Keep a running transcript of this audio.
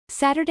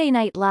Saturday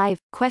Night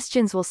Live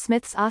questions Will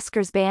Smith's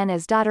Oscars ban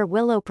as daughter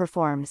Willow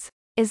performs.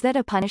 Is that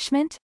a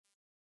punishment?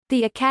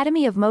 The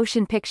Academy of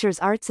Motion Pictures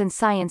Arts and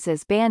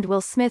Sciences banned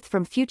Will Smith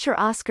from future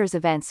Oscars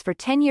events for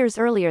 10 years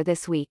earlier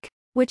this week,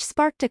 which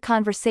sparked a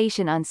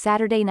conversation on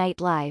Saturday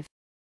Night Live.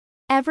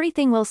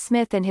 Everything Will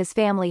Smith and his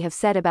family have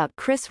said about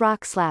Chris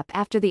Rock's slap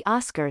after the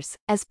Oscars,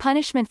 as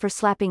punishment for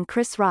slapping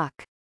Chris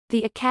Rock.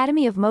 The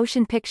Academy of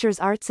Motion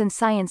Pictures Arts and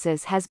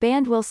Sciences has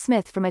banned Will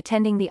Smith from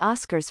attending the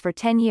Oscars for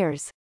 10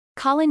 years.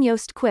 Colin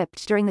Yost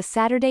quipped during the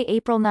Saturday,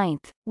 April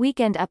 9th,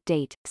 Weekend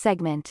Update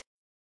segment.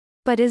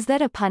 But is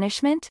that a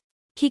punishment?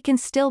 He can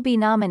still be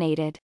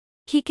nominated.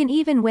 He can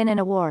even win an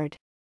award.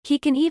 He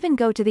can even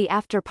go to the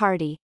after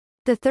party.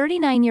 The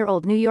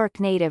 39-year-old New York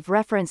native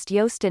referenced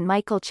Yost and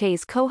Michael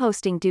Che's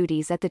co-hosting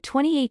duties at the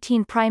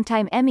 2018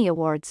 Primetime Emmy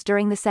Awards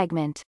during the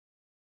segment.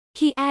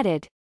 He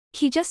added,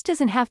 "He just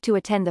doesn't have to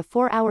attend the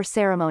 4-hour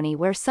ceremony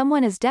where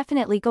someone is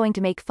definitely going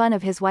to make fun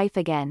of his wife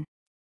again.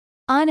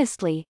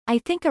 Honestly, I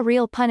think a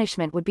real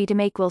punishment would be to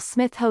make Will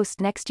Smith host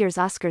next year's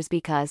Oscars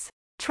because,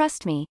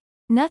 trust me,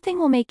 nothing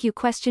will make you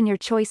question your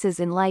choices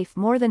in life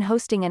more than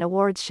hosting an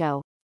awards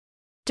show."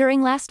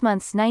 During last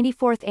month's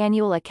 94th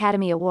Annual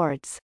Academy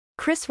Awards,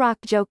 Chris Rock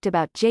joked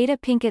about Jada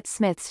Pinkett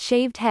Smith's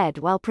shaved head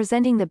while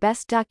presenting the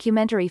Best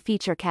Documentary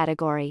Feature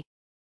category.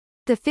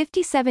 The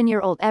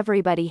 57-year-old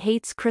Everybody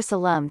Hates Chris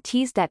alum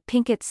teased that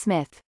Pinkett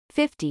Smith,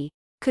 50,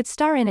 could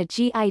star in a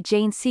G.I.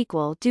 Jane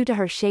sequel due to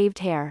her shaved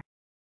hair.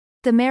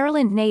 The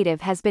Maryland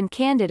native has been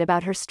candid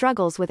about her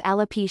struggles with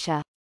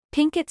alopecia.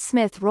 Pinkett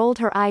Smith rolled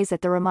her eyes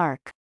at the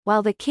remark,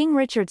 while the King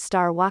Richard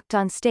star walked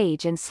on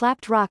stage and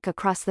slapped Rock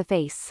across the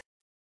face.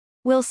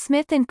 Will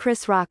Smith and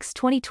Chris Rock's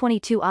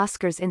 2022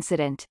 Oscars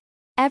incident.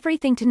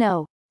 Everything to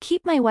know,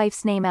 keep my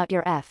wife's name out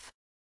your F.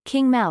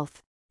 King Mouth,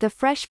 the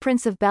Fresh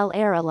Prince of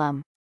Bel-Air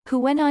alum, who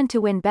went on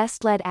to win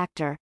Best Lead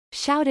Actor,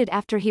 shouted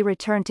after he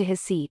returned to his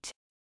seat.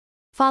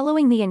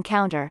 Following the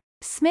encounter,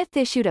 Smith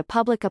issued a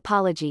public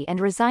apology and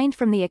resigned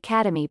from the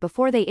Academy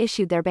before they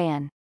issued their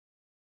ban.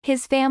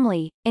 His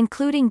family,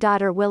 including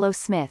daughter Willow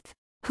Smith,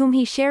 whom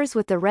he shares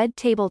with the Red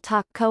Table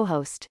Talk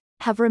co-host,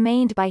 have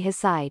remained by his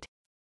side.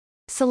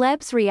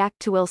 Celebs react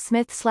to Will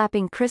Smith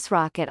slapping Chris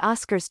Rock at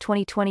Oscars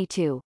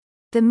 2022.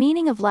 The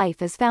meaning of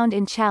life is found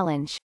in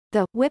challenge,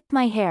 the "Whip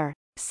My Hair"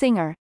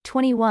 singer,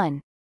 21,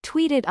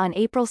 tweeted on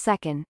April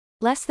 2,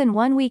 less than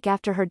 1 week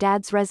after her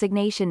dad's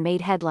resignation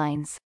made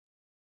headlines.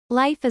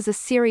 Life is a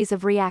series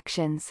of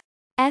reactions.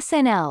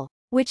 SNL,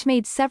 which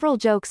made several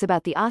jokes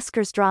about the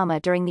Oscars drama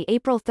during the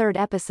April 3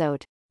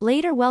 episode,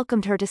 later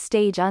welcomed her to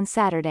stage on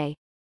Saturday.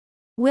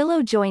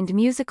 Willow joined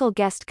musical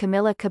guest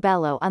Camila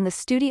Cabello on the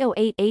Studio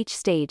 8H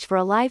stage for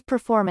a live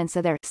performance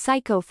of their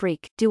Psycho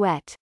Freak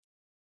duet.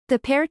 The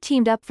pair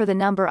teamed up for the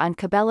number on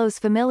Cabello's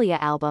Familia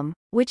album,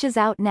 which is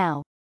out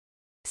now.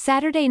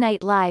 Saturday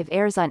Night Live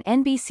airs on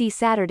NBC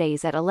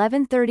Saturdays at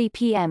 11:30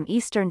 p.m.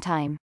 Eastern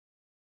Time.